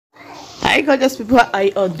Hi gorgeous people, how are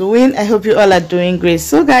you all doing? I hope you all are doing great.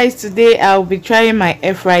 So guys, today I'll be trying my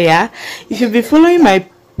air fryer. If you've been following my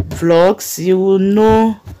vlogs, you will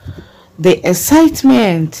know the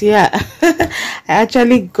excitement. Yeah. I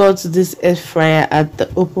actually got this air fryer at the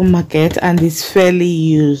open market and it's fairly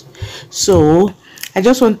used, so I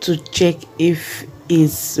just want to check if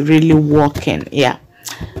it's really working. Yeah,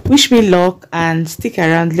 wish me luck and stick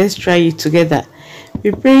around. Let's try it together.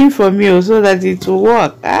 Be praying for me so that it will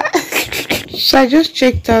work. So I just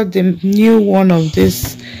checked out the new one of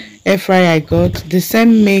this air fryer I got, the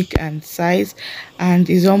same make and size, and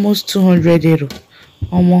is almost 200 euro.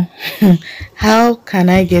 How can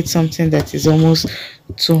I get something that is almost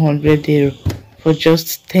 200 euro for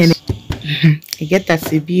just 10? I get that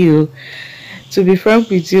CBO. To be frank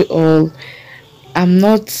with you all, I'm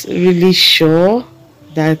not really sure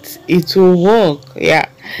that it will work. Yeah,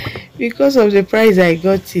 because of the price I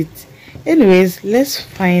got it. Anyways, let's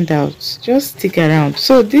find out. Just stick around.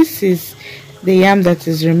 So this is the yam that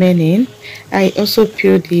is remaining. I also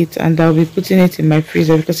peeled it and I'll be putting it in my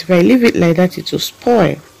freezer because if I leave it like that it will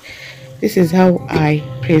spoil. This is how I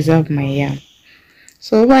preserve my yam.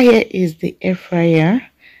 So over here is the air fryer.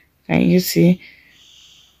 Can you see?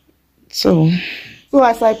 So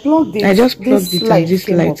as I plugged it, I just plugged it and this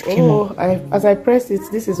light came up. As I pressed it,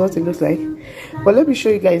 this is what it looks like. But let me show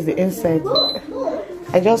you guys the inside.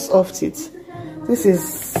 I just offed it. This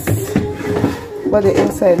is what the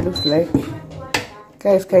inside looks like.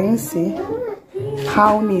 Guys, can you see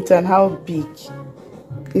how neat and how big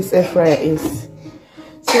this air fryer is?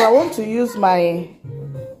 So I want to use my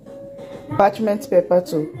parchment paper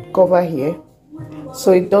to cover here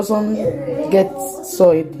so it doesn't get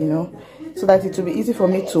soiled, you know, so that it will be easy for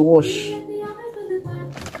me to wash.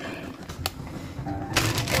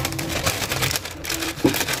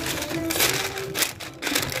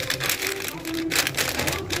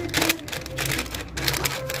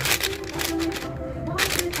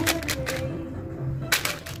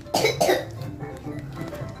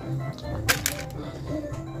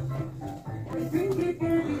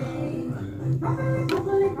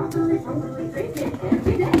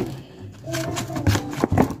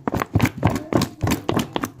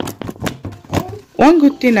 One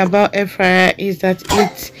good thing about air fryer is that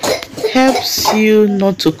it helps you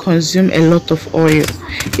not to consume a lot of oil.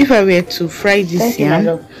 If I were to fry this yam,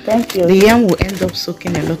 the yam will end up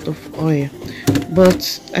soaking a lot of oil.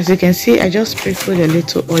 But as you can see, I just sprinkled a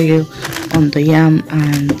little oil on the yam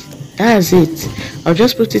and that's it. I'll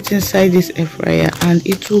just put it inside this air fryer and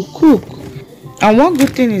it will cook. And one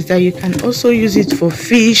good thing is that you can also use it for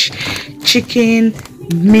fish, chicken,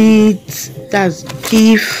 meat, that's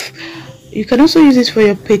beef. You can also use it for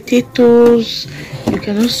your potatoes. You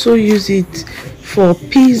can also use it for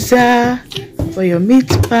pizza, for your meat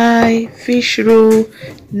pie, fish roll,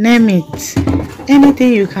 name it.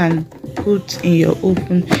 Anything you can put in your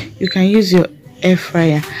oven, you can use your air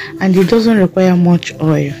fryer and it doesn't require much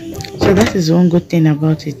oil. So that is one good thing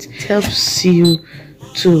about it. It helps you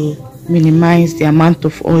to minimize the amount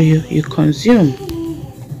of oil you consume.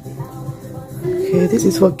 Okay, this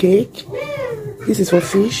is for cake. This is for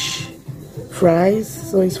fish, fries.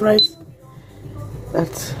 So it's fries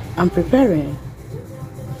that I'm preparing.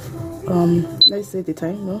 Let's say the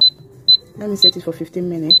time. No, let me set it for 15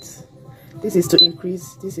 minutes. This is to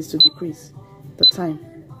increase, this is to decrease the time.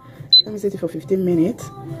 Let me set it for 15 minutes.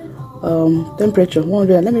 Temperature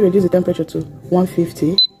 100. Let me reduce the temperature to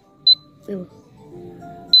 150.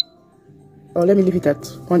 Or let me leave it at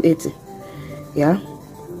 180. Yeah.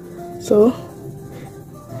 So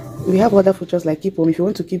we have other features like keep warm. If you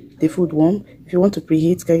want to keep the food warm, if you want to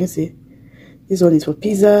preheat, can you see? This one is for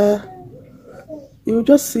pizza. You will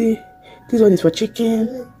just see this one is for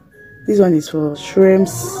chicken. This one is for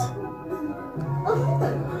shrimps.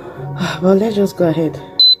 Well, let's just go ahead.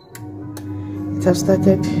 It has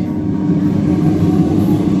started.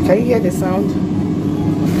 Can you hear the sound?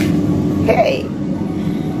 Hey!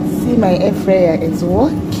 See, my air fryer is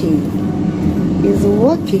working. It's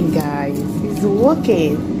working, guys. It's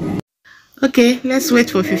working. Okay, let's wait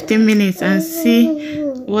for 15 minutes and see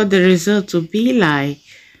what the result will be like.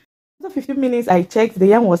 After 15 minutes, I checked. The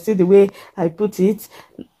yam was still the way I put it.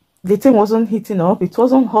 The thing wasn't heating up. It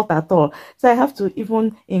wasn't hot at all. So I have to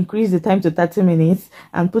even increase the time to 30 minutes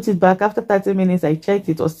and put it back. After 30 minutes, I checked.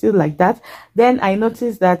 It was still like that. Then I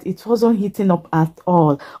noticed that it wasn't heating up at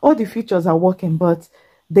all. All the features are working, but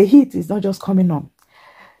the heat is not just coming on.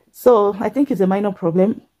 So I think it's a minor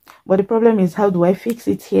problem. But the problem is, how do I fix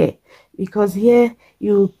it here? Because here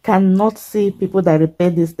you cannot see people that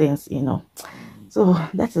repair these things, you know. So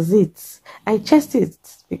that is it. I checked it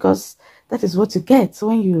because that is what you get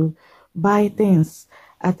when you buy things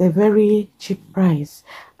at a very cheap price.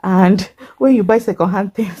 And when you buy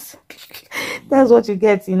second-hand things, that's what you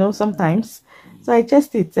get, you know, sometimes. So I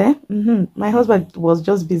just it. My husband was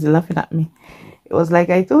just busy laughing at me. It was like,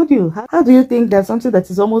 I told you, how do you think that something that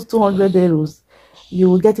is almost 200 euros, you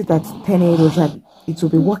will get it at 10 euros and it will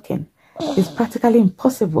be working? It's practically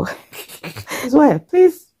impossible. That's why,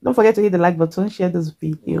 please don't forget to hit the like button, share this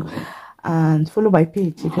video, and follow my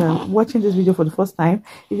page if you're watching this video for the first time.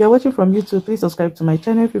 If you're watching from YouTube, please subscribe to my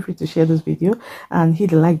channel. Feel free to share this video and hit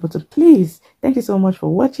the like button, please. Thank you so much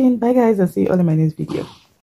for watching. Bye guys, and see you all in my next video.